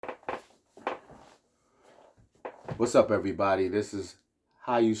What's up, everybody? This is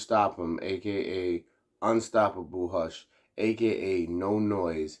How You Stop 'Em, aka Unstoppable Hush, aka No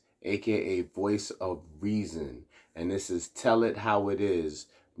Noise, aka Voice of Reason. And this is Tell It How It Is,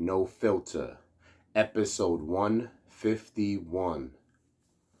 No Filter, episode 151.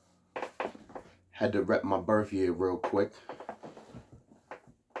 Had to rep my birth year real quick.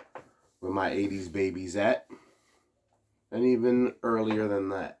 Where my 80s babies at. And even earlier than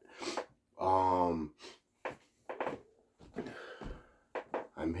that.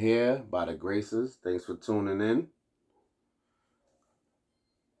 I'm here by the graces. Thanks for tuning in.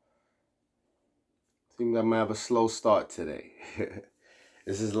 Seems I might have a slow start today.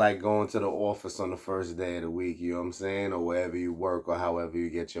 This is like going to the office on the first day of the week, you know what I'm saying? Or wherever you work or however you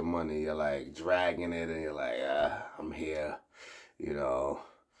get your money. You're like dragging it and you're like, I'm here. You know,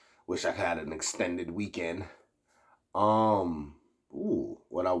 wish I had an extended weekend.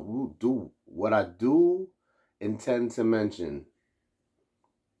 What I do intend to mention.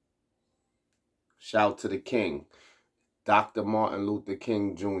 Shout to the King, Dr. Martin Luther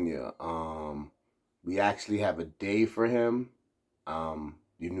King Jr. We actually have a day for him. You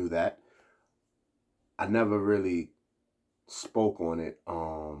knew that. I never really spoke on it.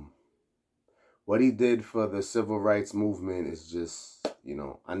 What he did for the civil rights movement is just,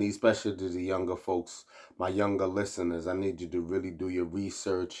 I need, especially to the younger folks, my younger listeners, I need you to really do your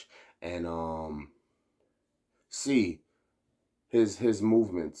research and see his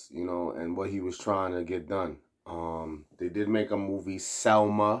movements, and what he was trying to get done. They did make a movie,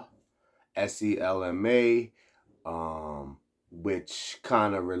 Selma, SELMA, which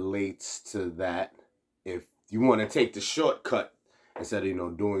kind of relates to that. If you want to take the shortcut instead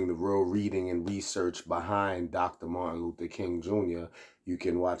of doing the real reading and research behind Dr. Martin Luther King Jr., you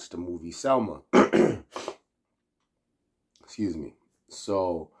can watch the movie Selma. Excuse me.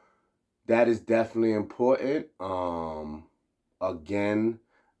 So that is definitely important. Again,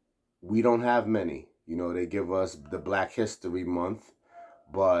 we don't have many. They give us the Black History Month,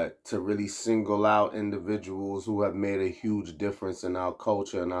 but to really single out individuals who have made a huge difference in our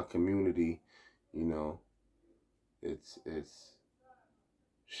culture and our community, it's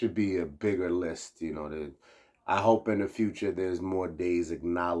should be a bigger list. I hope in the future there's more days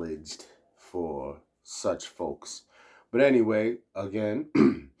acknowledged for such folks. But anyway, again,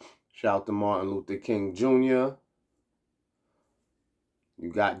 shout out to Martin Luther King Jr. You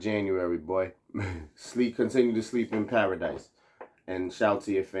got January, boy. Continue to sleep in paradise. And shout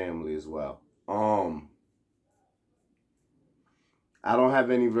to your family as well. I don't have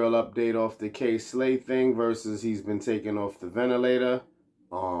any real update off the Kay Slay thing versus he's been taken off the ventilator.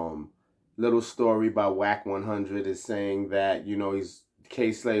 Little story by Whack 100 is saying that,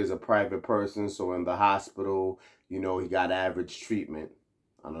 Kay Slay is a private person, so in the hospital, he got average treatment.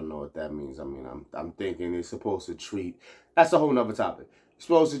 I don't know what that means. I mean, I'm thinking they're supposed to treat. That's a whole nother topic. You're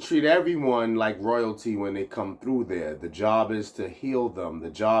supposed to treat everyone like royalty when they come through there. The job is to heal them.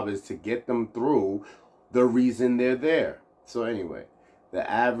 The job is to get them through the reason they're there. So anyway, the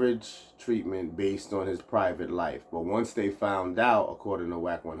average treatment based on his private life. But once they found out, according to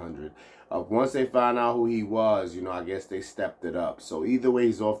Whack 100, once they found out who he was, I guess they stepped it up. So either way,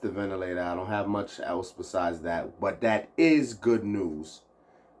 he's off the ventilator. I don't have much else besides that. But that is good news.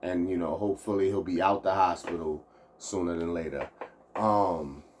 And, hopefully he'll be out the hospital sooner than later.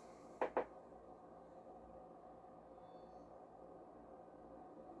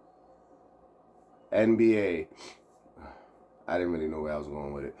 NBA. I didn't really know where I was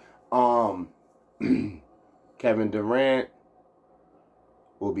going with it. Kevin Durant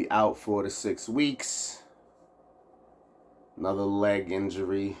will be out 4 to 6 weeks. Another leg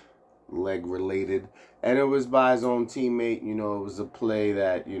injury, leg related. And it was by his own teammate. It was a play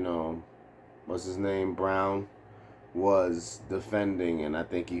that, what's his name, Brown, was defending, and I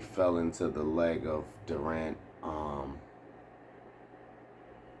think he fell into the leg of Durant.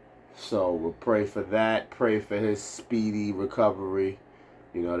 So we'll pray for that. Pray for his speedy recovery.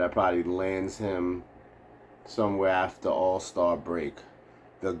 That probably lands him somewhere after All-Star break.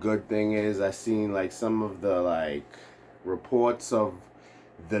 The good thing is I seen some of the reports of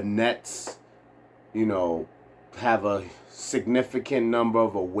the Nets, have a significant number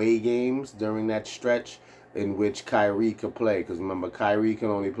of away games during that stretch in which Kyrie could play. Because remember, Kyrie can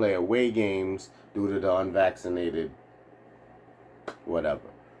only play away games due to the unvaccinated whatever.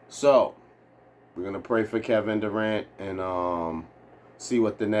 So, we're going to pray for Kevin Durant and see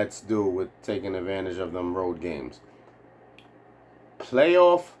what the Nets do with taking advantage of them road games.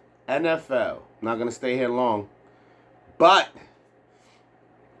 Playoff NFL. Not going to stay here long. But,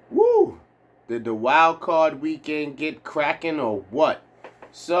 did the wild card weekend get cracking or what?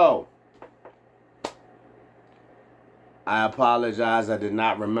 So, I apologize. I did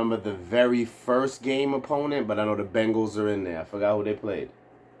not remember the very first game opponent, but I know the Bengals are in there. I forgot who they played.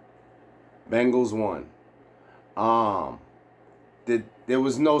 Bengals won. Um, there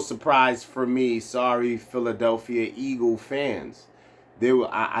was no surprise for me. Sorry, Philadelphia Eagle fans.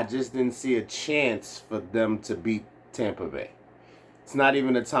 I just didn't see a chance for them to beat Tampa Bay. It's not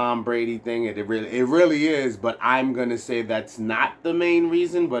even a Tom Brady thing. It really is. But I'm gonna say that's not the main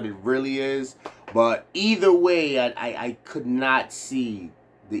reason. But it really is. But either way, I could not see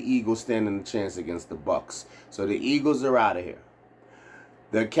the Eagles standing a chance against the Bucks. So the Eagles are out of here.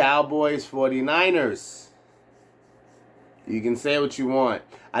 The Cowboys 49ers. You can say what you want.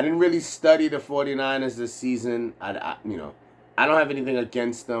 I didn't really study the 49ers this season. I don't have anything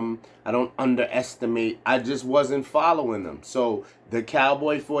against them. I don't underestimate. I just wasn't following them. So the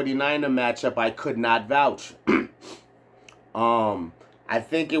Cowboy 49er matchup, I could not vouch. I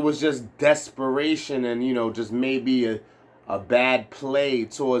think it was just desperation and, just maybe a bad play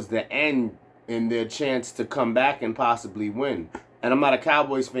towards the end in their chance to come back and possibly win. And I'm not a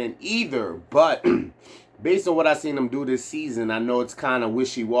Cowboys fan either, but based on what I've seen them do this season, I know it's kind of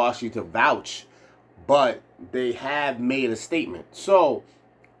wishy-washy to vouch, but they have made a statement. So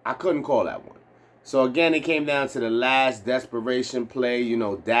I couldn't call that one. So again, it came down to the last desperation play.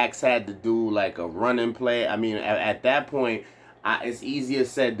 Dax had to do like a running play. I mean, at that point, it's easier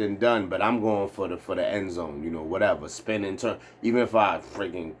said than done, but I'm going for the end zone, whatever. Spin and turn. Even if I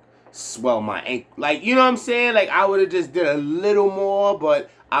freaking swell my ankle. Like, you know what I'm saying? Like, I would have just did a little more, but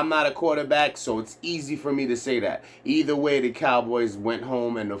I'm not a quarterback, so it's easy for me to say that. Either way, the Cowboys went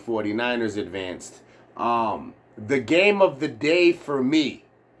home and the 49ers advanced. The game of the day for me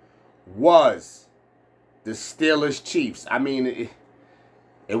was the Steelers-Chiefs. I mean,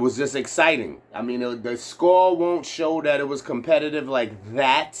 it was just exciting. I mean, the score won't show that it was competitive like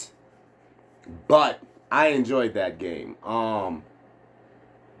that, but I enjoyed that game.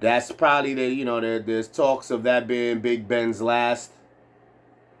 That's probably there's talks of that being Big Ben's last.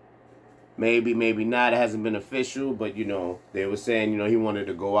 Maybe not. It hasn't been official, but they were saying he wanted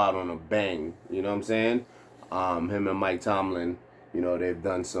to go out on a bang. You know what I'm saying? Him and Mike Tomlin, they've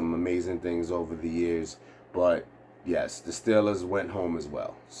done some amazing things over the years, but yes, the Steelers went home as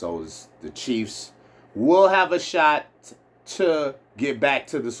well. So the Chiefs will have a shot to get back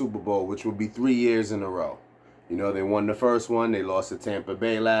to the Super Bowl, which will be 3 years in a row. They won the first one. They lost to Tampa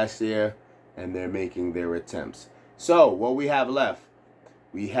Bay last year, and they're making their attempts. So what we have left,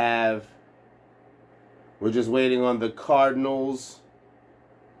 we're just waiting on the Cardinals.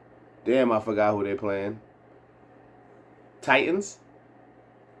 Damn, I forgot who they're playing. Titans?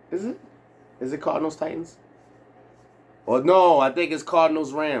 Is it? Is it Cardinals Titans? Or no, I think it's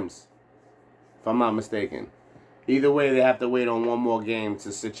Cardinals Rams, if I'm not mistaken. Either way, they have to wait on one more game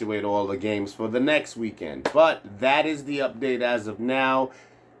to situate all the games for the next weekend. But that is the update as of now.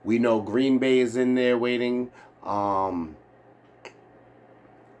 We know Green Bay is in there waiting.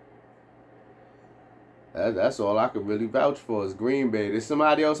 That's all I could really vouch for is Green Bay. There's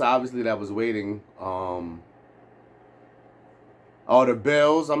somebody else, obviously, that was waiting. The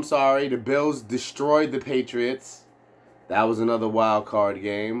Bills. I'm sorry. The Bills destroyed the Patriots. That was another wild card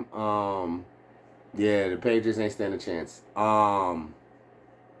game. Yeah, the Patriots ain't stand a chance.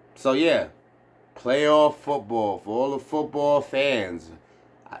 So yeah, playoff football for all the football fans.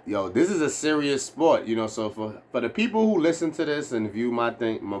 Yo, this is a serious sport, So for the people who listen to this and view my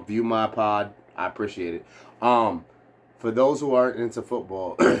pod, I appreciate it. For those who aren't into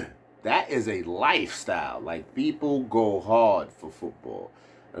football, that is a lifestyle. Like, people go hard for football.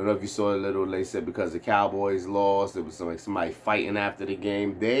 I don't know if you saw they said because the Cowboys lost, there was somebody fighting after the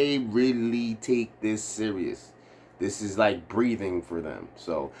game. They really take this serious. This is like breathing for them.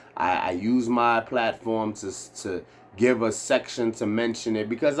 So I use my platform to give a section to mention it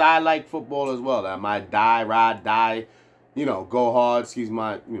because I like football as well. I might ride, die, go hard. Excuse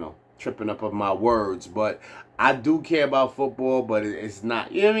my, tripping up of my words. But I do care about football, but it's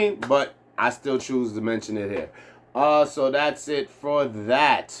not, you know what I mean? But I still choose to mention it here. So that's it for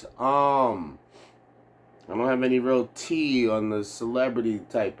that. I don't have any real tea on the celebrity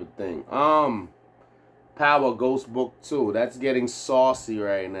type of thing. Power Ghost Book 2. That's getting saucy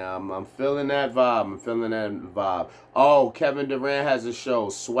right now. I'm feeling that vibe. Oh, Kevin Durant has a show,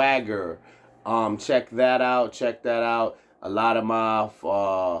 Swagger. Check that out. A lot of my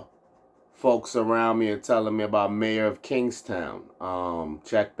folks around me are telling me about Mayor of Kingstown.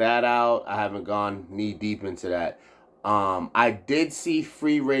 Check that out. I haven't gone knee deep into that. I did see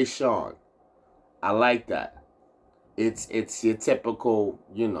Free Ray Sean. I like that. It's your typical,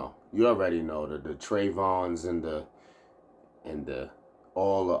 you already know the Trayvons and the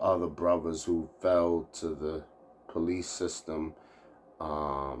all the other brothers who fell to the police system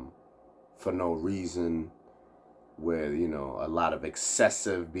for no reason, where, you know, a lot of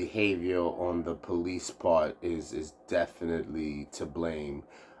excessive behavior on the police part is definitely to blame.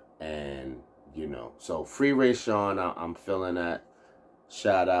 And, you know, so free Rayshawn, I'm feeling that.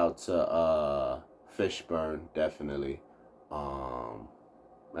 Shout out to Fishburne, definitely.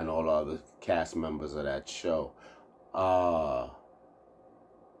 And all the other cast members of that show. I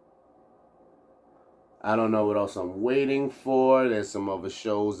don't know what else I'm waiting for. There's some other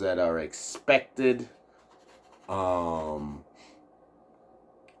shows that are expected. That's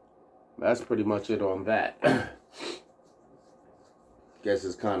pretty much it on that. Guess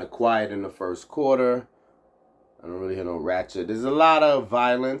it's kind of quiet in the first quarter. I don't really hear no ratchet. There's a lot of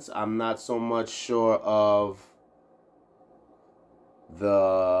violence. I'm not so much sure of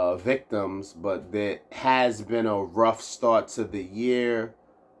the victims, but there has been a rough start to the year.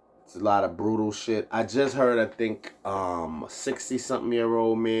 It's a lot of brutal shit. I just heard, I think, a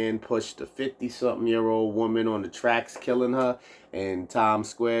 60-something-year-old man pushed a 50-something-year-old woman on the tracks, killing her in Times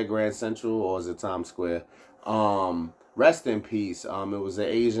Square, Grand Central, or is it Times Square? Rest in peace. It was an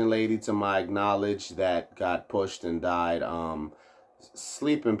Asian lady, to my knowledge, that got pushed and died.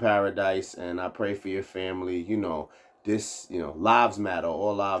 Sleep in paradise, and I pray for your family. You know, this, you know, lives matter.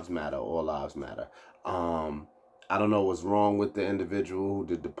 All lives matter. All lives matter. I don't know what's wrong with the individual who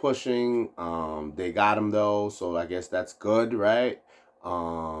did the pushing. They got him though, so I guess that's good, right?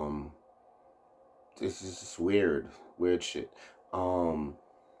 It's just weird shit.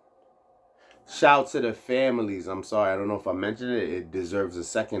 Shout to the families. I'm sorry, I don't know if I mentioned it. It deserves a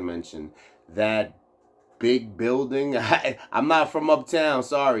second mention. That big building. I'm not from uptown,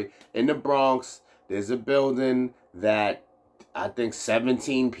 sorry. In the Bronx, there's a building that I think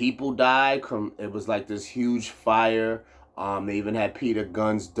 17 people died. It was like this huge fire. They even had Peter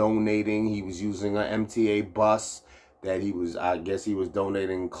Guns donating. He was using an MTA bus that I guess he was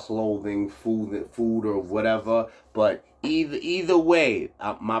donating clothing, food or whatever. But either way,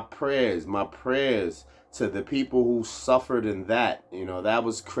 my prayers to the people who suffered in that. You know, that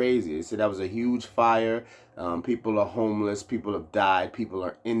was crazy. They said that was a huge fire. People are homeless. People have died. People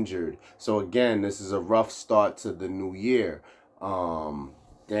are injured. So again, this is a rough start to the new year. Damn.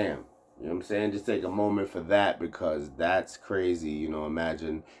 You know what I'm saying? Just take a moment for that, because that's crazy. You know,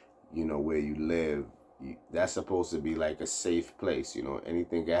 imagine, you know, where you live. That's supposed to be like a safe place. You know,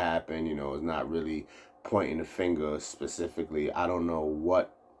 anything can happen. You know, it's not really pointing the finger specifically. I don't know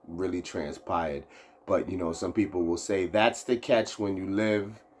what really transpired. But, you know, some people will say that's the catch when you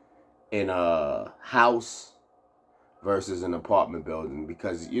live in a house versus an apartment building,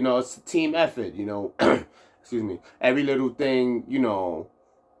 because, you know, it's a team effort, you know. Excuse me. Every little thing, you know,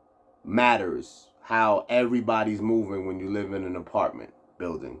 matters. How everybody's moving when you live in an apartment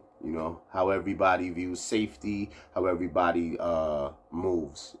building, you know. How everybody views safety, how everybody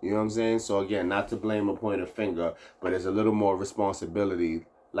moves. You know what I'm saying? So again, not to blame or point a finger, but there's a little more responsibility,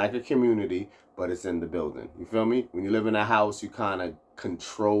 like a community, but it's in the building. You feel me? When you live in a house, you kind of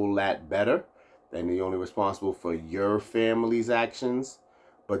control that better. Then you're only responsible for your family's actions.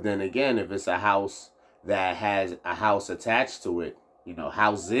 But then again, if it's a house that has a house attached to it, you know,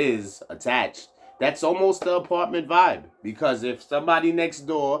 houses attached, that's almost the apartment vibe. Because if somebody next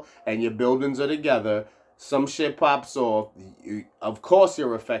door and your buildings are together, some shit pops off, of course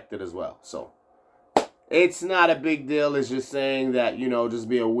you're affected as well. So it's not a big deal. It's just saying that, you know, just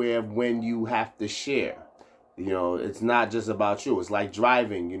be aware of when you have to share. You know, it's not just about you. It's like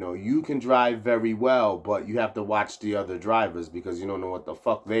driving. You know, you can drive very well, but you have to watch the other drivers, because you don't know what the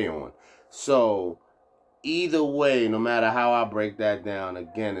fuck they on. So either way, no matter how I break that down,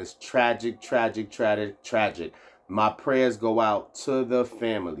 again, it's tragic. My prayers go out to the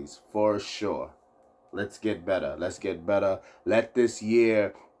families for sure. Let's get better. Let this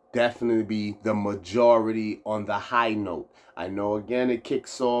year definitely be the majority on the high note. I know, again, it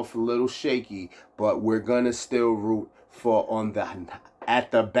kicks off a little shaky, but we're going to still root for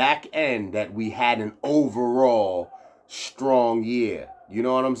at the back end that we had an overall strong year. You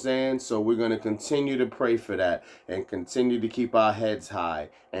know what I'm saying? So we're going to continue to pray for that and continue to keep our heads high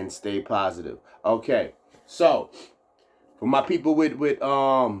and stay positive. Okay, so for my people with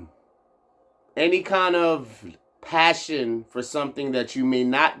any kind of passion for something that you may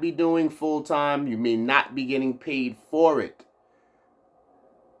not be doing full time, you may not be getting paid for it.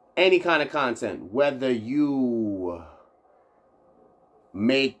 Any kind of content, whether you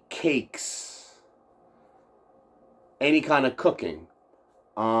make cakes, any kind of cooking,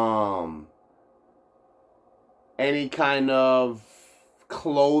 any kind of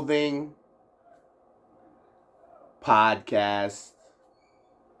clothing, podcast,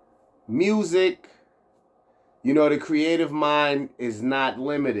 music, You know, the creative mind is not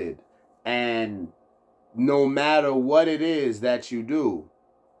limited. And no matter what it is that you do,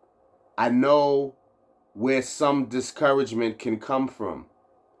 I know where some discouragement can come from.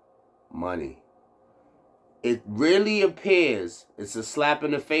 Money. It really appears, it's a slap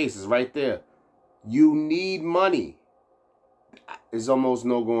in the face, it's right there. You need money. There's almost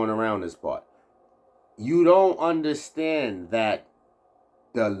no going around this part. You don't understand that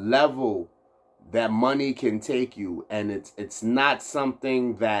the level that money can take you, and it's not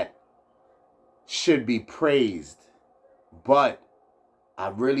something that should be praised. But I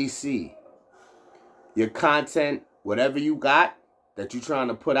really see your content, whatever you got that you're trying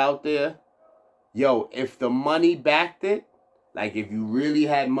to put out there, yo, if the money backed it, like if you really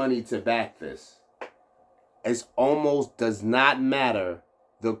had money to back this, it almost does not matter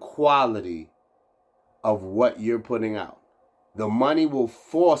the quality of what you're putting out. The money will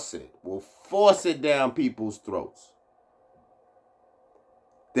force it down people's throats.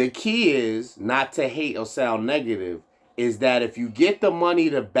 The key is not to hate or sound negative, is that if you get the money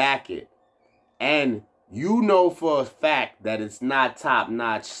to back it, and you know for a fact that it's not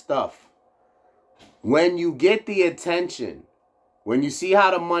top-notch stuff, when you get the attention, when you see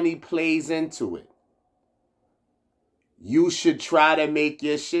how the money plays into it, you should try to make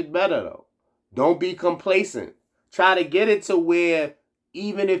your shit better though. Don't be complacent. Try to get it to where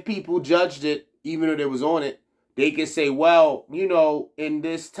even if people judged it, even if it was on it, they can say, well, you know, in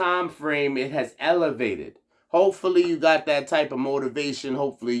this time frame, it has elevated. Hopefully you got that type of motivation.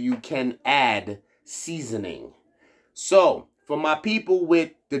 Hopefully you can add seasoning. So for my people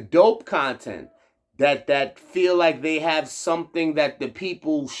with the dope content that feel like they have something that the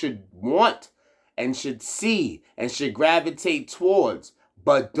people should want and should see and should gravitate towards,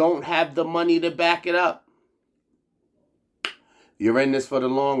 but don't have the money to back it up, you're in this for the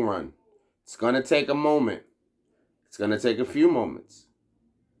long run. It's going to take a moment. It's going to take a few moments.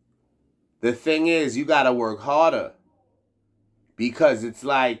 The thing is, you got to work harder, because it's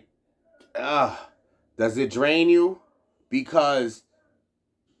like, does it drain you? Because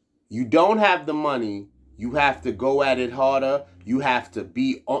you don't have the money. You have to go at it harder. You have to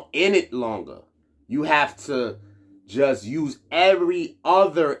be in it longer. You have to just use every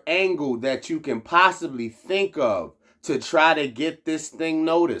other angle that you can possibly think of to try to get this thing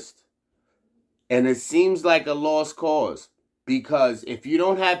noticed. And it seems like a lost cause, because if you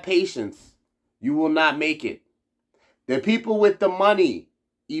don't have patience, you will not make it. The people with the money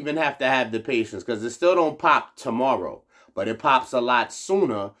even have to have the patience, because it still don't pop tomorrow, but it pops a lot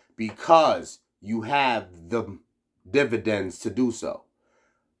sooner because you have the dividends to do so.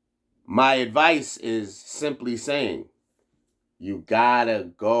 My advice is simply saying, you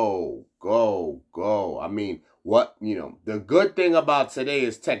gotta go. I mean, the good thing about today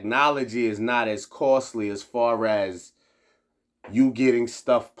is technology is not as costly as far as you getting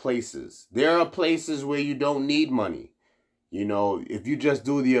stuff places. There are places where you don't need money. You know, if you just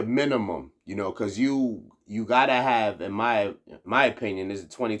do the minimum, you know, because you gotta have, in my opinion, this is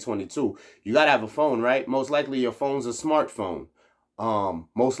 2022, you gotta have a phone, right? Most likely your phone's a smartphone.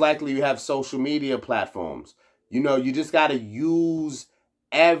 Most likely you have social media platforms. You know, you just gotta use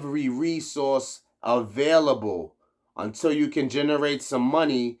every resource available until you can generate some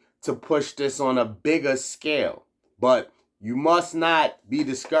money to push this on a bigger scale. But you must not be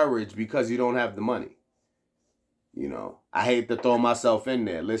discouraged because you don't have the money. You know, I hate to throw myself in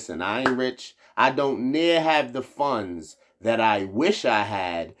there. Listen, I ain't rich. I don't near have the funds that I wish I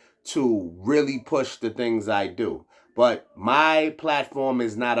had to really push the things I do. But my platform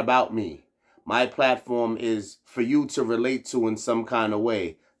is not about me. My platform is for you to relate to in some kind of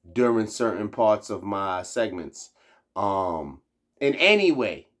way during certain parts of my segments. In any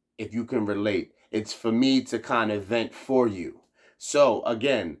way, if you can relate, it's for me to kind of vent for you. So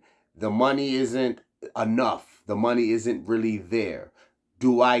again, the money isn't enough. The money isn't really there.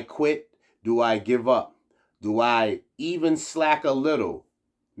 Do I quit? Do I give up? Do I even slack a little?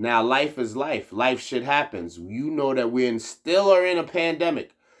 Now, life is life. Life shit happens. You know that we still are in a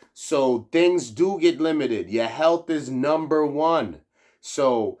pandemic. So things do get limited. Your health is number one.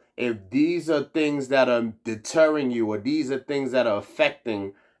 So if these are things that are deterring you, or these are things that are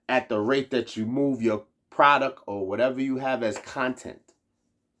affecting at the rate that you move your product or whatever you have as content,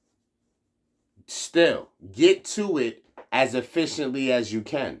 still get to it as efficiently as you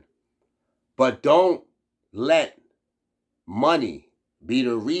can. But don't let money be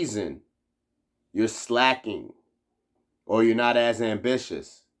the reason you're slacking or you're not as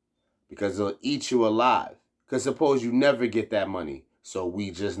ambitious, because it'll eat you alive. Because suppose you never get that money, so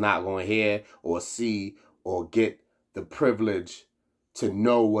we just not going to hear or see or get the privilege to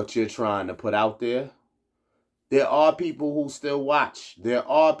know what you're trying to put out there. There are people who still watch. There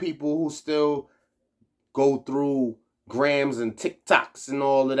are people who still go through grams and TikToks and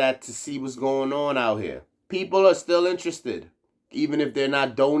all of that to see what's going on out here. People are still interested. Even if they're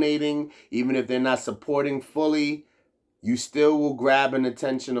not donating, even if they're not supporting fully, you still will grab an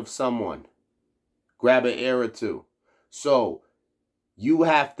attention of someone. Grab an ear or two. So, you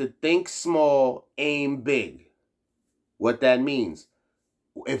have to think small, aim big. What that means.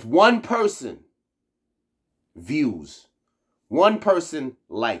 If one person views, one person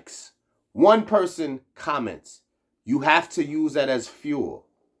likes, one person comments, you have to use that as fuel.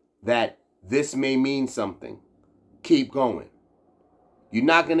 That this may mean something. Keep going. You're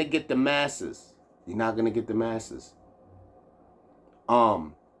not going to get the masses. You're not going to get the masses.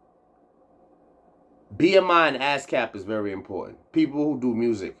 BMI and ASCAP is very important. People who do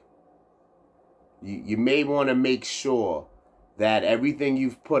music, you may want to make sure that everything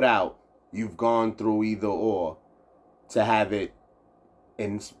you've put out, you've gone through either or to have it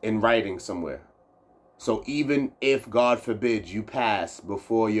in writing somewhere. So even if, God forbid, you pass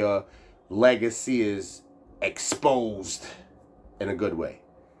before your legacy is exposed in a good way,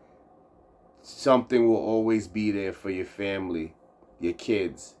 something will always be there for your family, your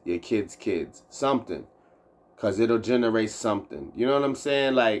kids' kids, something. Because it'll generate something. You know what I'm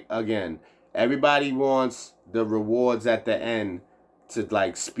saying? Like, again, everybody wants the rewards at the end to,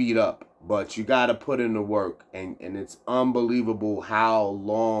 like, speed up. But you got to put in the work. And it's unbelievable how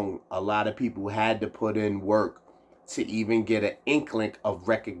long a lot of people had to put in work to even get an inkling of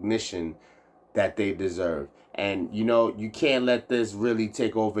recognition that they deserve. And, you know, you can't let this really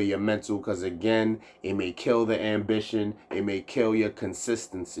take over your mental because, again, it may kill the ambition. It may kill your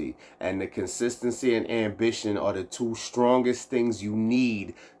consistency. And the consistency and ambition are the two strongest things you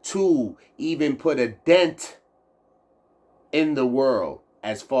need to even put a dent in the world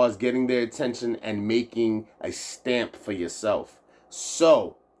as far as getting their attention and making a stamp for yourself.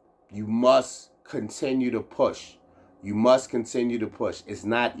 So, you must continue to push. You must continue to push. It's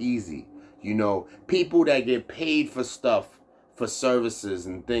not easy. You know, people that get paid for stuff, for services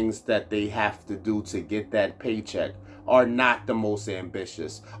and things that they have to do to get that paycheck are not the most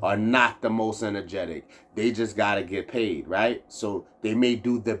ambitious, are not the most energetic. They just got to get paid, right? So they may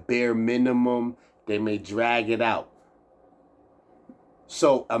do the bare minimum. They may drag it out.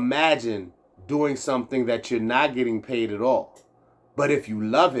 So imagine doing something that you're not getting paid at all. But if you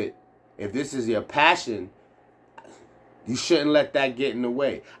love it, if this is your passion, you shouldn't let that get in the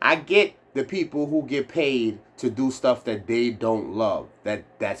way. I get the people who get paid to do stuff that they don't love,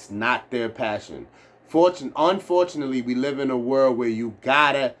 that's not their passion. Unfortunately, we live in a world where you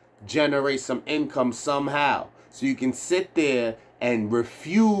gotta generate some income somehow. So you can sit there and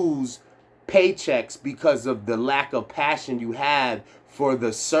refuse paychecks because of the lack of passion you have for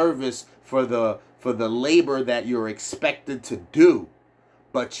the service, for the labor that you're expected to do.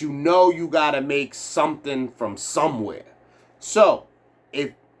 But you know you gotta make something from somewhere. So,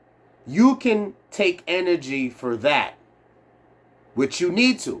 if you can take energy for that, which you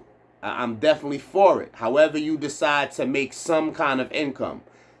need to, I'm definitely for it. However you decide to make some kind of income,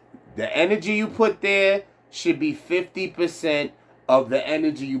 the energy you put there should be 50% of the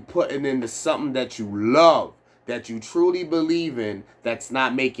energy you putting into something that you love, that you truly believe in, that's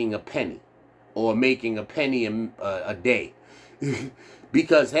not making a penny or making a penny a day.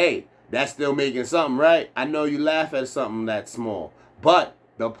 Because, hey, that's still making something, right? I know you laugh at something that small. But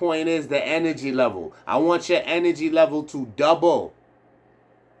the point is the energy level. I want your energy level to double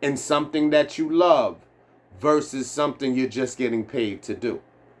in something that you love versus something you're just getting paid to do.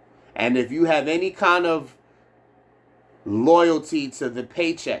 And if you have any kind of loyalty to the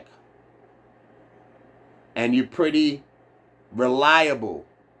paycheck and you're pretty reliable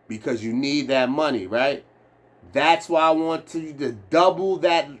because you need that money, right? That's why I want you to double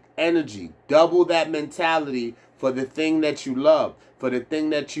that energy, double that mentality for the thing that you love, for the thing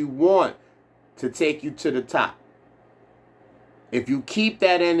that you want to take you to the top. If you keep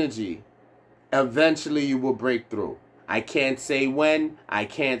that energy, eventually you will break through. I can't say when, I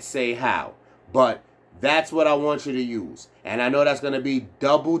can't say how, but that's what I want you to use. And I know that's going to be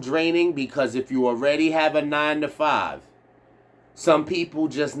double draining because if you already have a 9 to 5, some people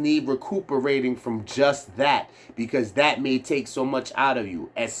just need recuperating from just that because that may take so much out of you,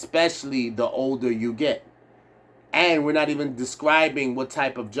 especially the older you get. And we're not even describing what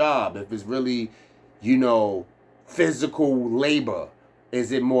type of job. If it's really, physical labor.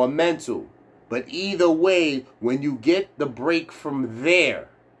 Is it more mental? But either way, when you get the break from there,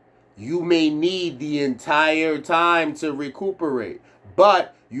 you may need the entire time to recuperate.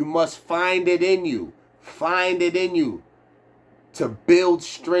 But you must find it in you. Find it in you to build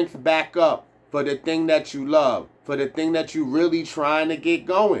strength back up for the thing that you love, for the thing that you really trying to get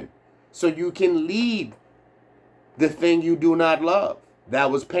going, so you can leave the thing you do not love that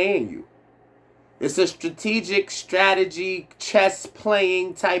was paying you. It's a strategic strategy, chess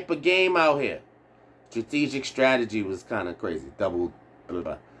playing type of game out here. Strategic strategy was kind of crazy. Double, blah,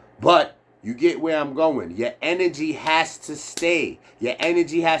 blah. But you get where I'm going. Your energy has to stay. Your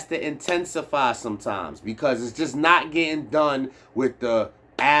energy has to intensify sometimes, because it's just not getting done with the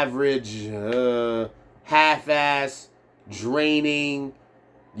average, half-ass, draining.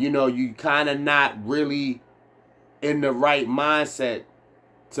 You kind of not really in the right mindset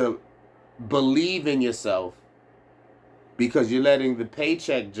to believe in yourself, because you're letting the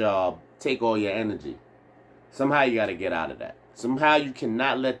paycheck job take all your energy. Somehow you got to get out of that. Somehow you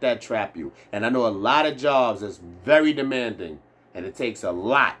cannot let that trap you. And I know a lot of jobs that's very demanding, and it takes a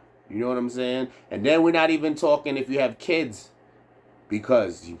lot. You know what I'm saying? And then we're not even talking if you have kids,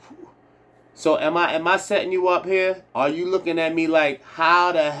 because so am I setting you up here? Are you looking at me like,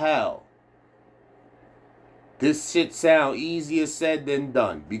 how the hell? This shit sound easier said than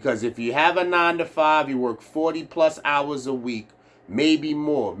done. Because if you have a 9 to 5, you work 40 plus hours a week, maybe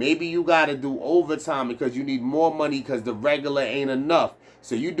more. Maybe you got to do overtime because you need more money because the regular ain't enough.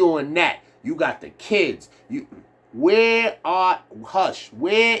 So you doing that. You got the kids. Where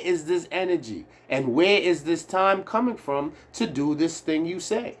is this energy? And where is this time coming from to do this thing you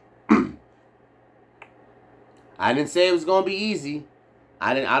say? I didn't say it was going to be easy.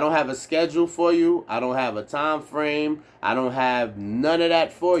 I don't have a schedule for you. I don't have a time frame. I don't have none of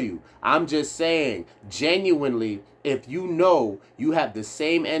that for you. I'm just saying, genuinely, if you know you have the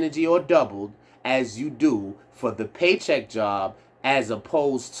same energy or doubled as you do for the paycheck job, as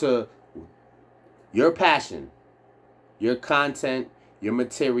opposed to your passion, your content, your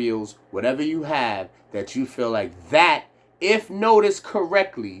materials, whatever you have, that you feel like that, if noticed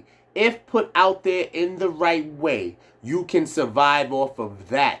correctly, if put out there in the right way, you can survive off of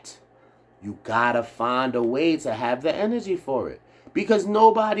that. You gotta find a way to have the energy for it. Because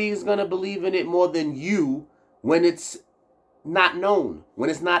nobody is gonna believe in it more than you when it's not known, when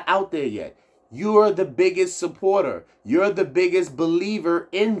it's not out there yet. You're the biggest supporter. You're the biggest believer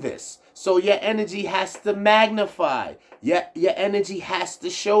in this. So your energy has to magnify. Your energy has to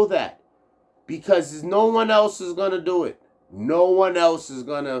show that. Because no one else is gonna do it. No one else is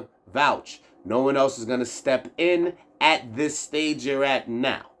gonna vouch. No one else is gonna step in at this stage you're at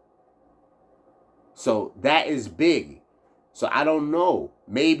now. So that is big. So I don't know.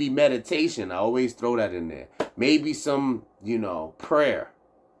 Maybe meditation. I always throw that in there. Maybe some, prayer.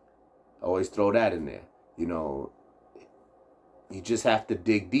 I always throw that in there. You just have to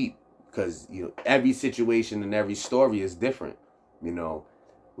dig deep, because every situation and every story is different.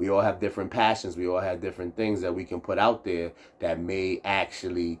 We all have different passions. We all have different things that we can put out there that may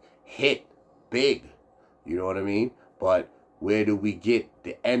actually hit big. You know what I mean? But where do we get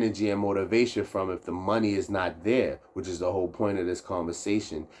the energy and motivation from if the money is not there? Which is the whole point of this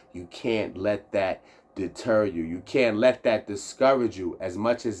conversation. You can't let that deter you. You can't let that discourage you, as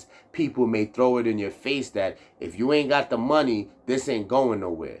much as people may throw it in your face that if you ain't got the money, this ain't going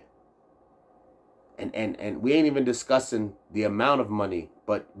nowhere. And we ain't even discussing the amount of money,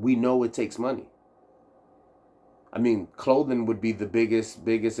 but we know it takes money. I mean, clothing would be the biggest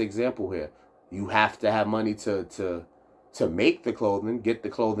example here. You have to have money to make the clothing, get the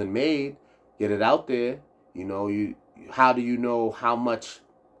clothing made, get it out there. How do you know how much?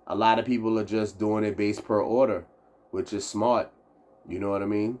 A lot of people are just doing it based per order, which is smart. You know what I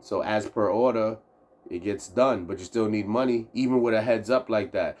mean? So as per order, it gets done, but you still need money, even with a heads up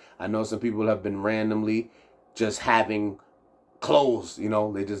like that. I know some people have been randomly just having clothes,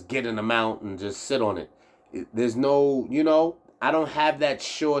 they just get an amount and just sit on it. There's no, I don't have that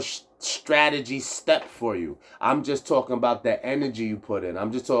sure strategy step for you. I'm just talking about the energy you put in.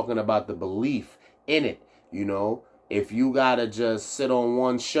 I'm just talking about the belief in it. If you gotta just sit on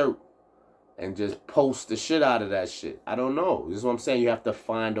one shirt and just post the shit out of that shit, I don't know. This is what I'm saying. You have to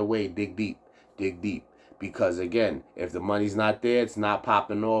find a way, dig deep. Because again, if the money's not there, it's not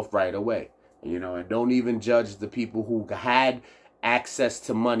popping off right away. And don't even judge the people who had access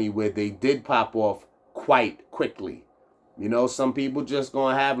to money where they did pop off quite quickly. Some people just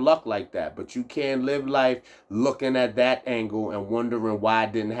gonna have luck like that, but you can't live life looking at that angle and wondering why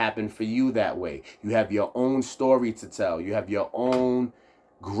it didn't happen for you that way. You have your own story to tell. You have your own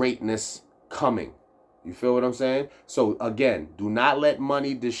greatness coming. You feel what I'm saying? So again, do not let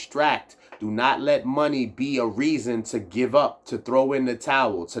money distract Do not let money be a reason to give up, to throw in the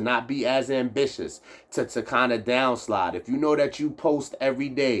towel, to not be as ambitious, to kind of downslide. If you know that you post every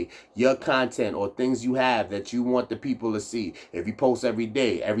day your content or things you have that you want the people to see, if you post every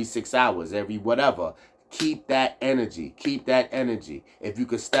day, every 6 hours, every whatever, keep that energy. Keep that energy. If you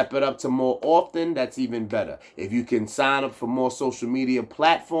can step it up to more often, that's even better. If you can sign up for more social media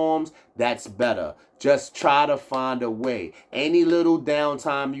platforms, that's better. Just try to find a way. Any little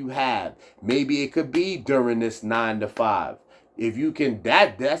downtime you have, maybe it could be during this 9 to 5. If you can,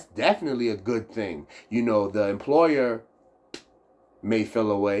 that's definitely a good thing. You know, the employer may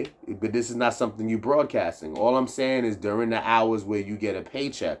feel away, but this is not something you broadcasting. All I'm saying is during the hours where you get a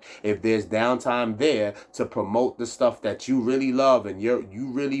paycheck, if there's downtime there to promote the stuff that you really love and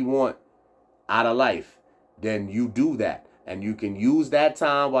you really want out of life, then you do that. And you can use that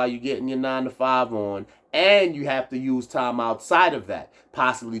time while you're getting your 9 to 5 on, and you have to use time outside of that,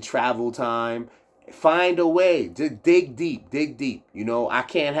 possibly travel time. Find a way. Just dig deep. You know, I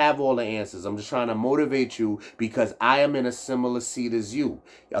can't have all the answers. I'm just trying to motivate you because I am in a similar seat as you.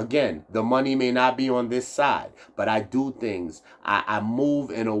 Again, the money may not be on this side, but I do things. I move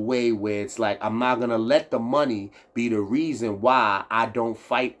in a way where it's like I'm not going to let the money be the reason why I don't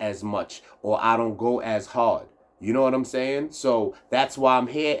fight as much or I don't go as hard. You know what I'm saying? So that's why I'm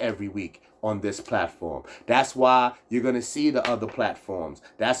here every week on this platform. That's why you're going to see the other platforms.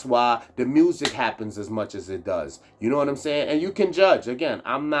 That's why the music happens as much as it does. You know what I'm saying? And you can judge. Again,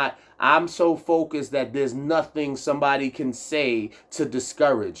 I'm so focused that there's nothing somebody can say to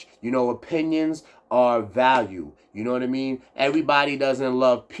discourage. You know, opinions are value. You know what I mean? Everybody doesn't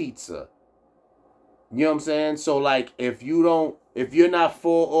love pizza. You know what I'm saying? So like if you're not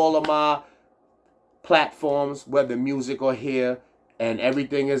for all of my platforms, whether music or here, and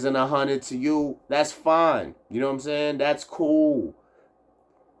everything isn't 100 to you, that's fine. You know what I'm saying? That's cool.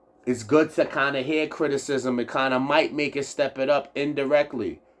 It's good to kind of hear criticism. It kind of might make it step it up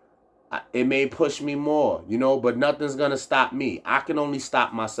indirectly. It may push me more, you know, but nothing's going to stop me. I can only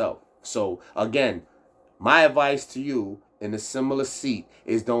stop myself. So, again, my advice to you in a similar seat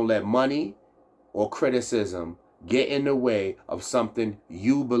is don't let money or criticism get in the way of something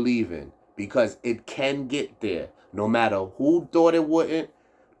you believe in, because it can get there. No matter who thought it wouldn't,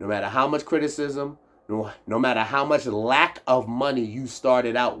 no matter how much criticism, no matter how much lack of money you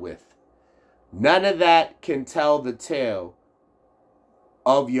started out with, none of that can tell the tale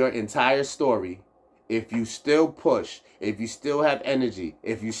of your entire story if you still push, if you still have energy,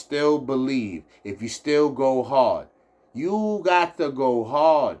 if you still believe, if you still go hard. You got to go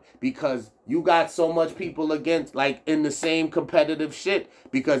hard because you got so much people against, like in the same competitive shit,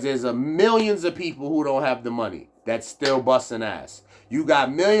 because there's millions of people who don't have the money that's still busting ass. You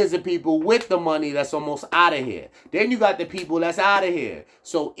got millions of people with the money that's almost out of here. Then you got the people that's out of here.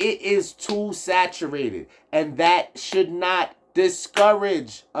 So it is too saturated, and that should not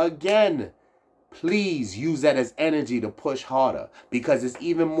discourage. Again, please use that as energy to push harder, because it's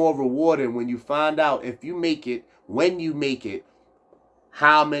even more rewarding when you find out if you make it, when you make it,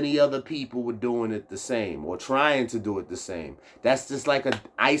 how many other people were doing it the same or trying to do it the same. That's just like an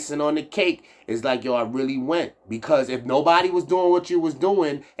icing on the cake. It's like, yo, I really went. Because if nobody was doing what you was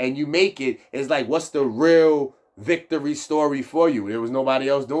doing and you make it, it's like, what's the real victory story for you? There was nobody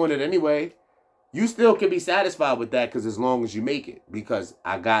else doing it anyway. You still can be satisfied with that, because as long as you make it. Because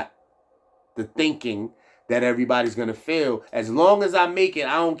I got the thinking that everybody's going to feel. As long as I make it,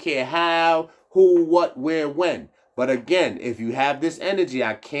 I don't care how, who, what, where, when. But again, if you have this energy,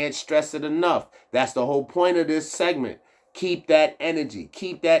 I can't stress it enough. That's the whole point of this segment. Keep that energy.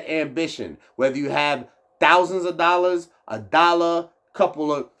 Keep that ambition. Whether you have thousands of dollars, $1,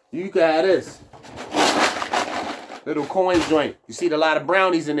 couple of... You can have this little coin joint. You see a lot of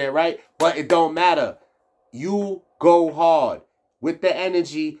brownies in there, right? But it don't matter. You go hard with the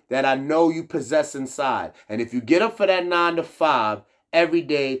energy that I know you possess inside. And if you get up for that 9 to 5 every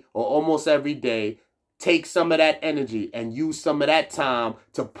day or almost every day, take some of that energy and use some of that time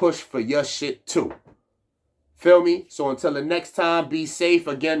to push for your shit too. Feel me? So until the next time, be safe.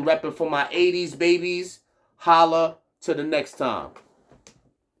 Again, repping for my 80s babies. Holla to the next time.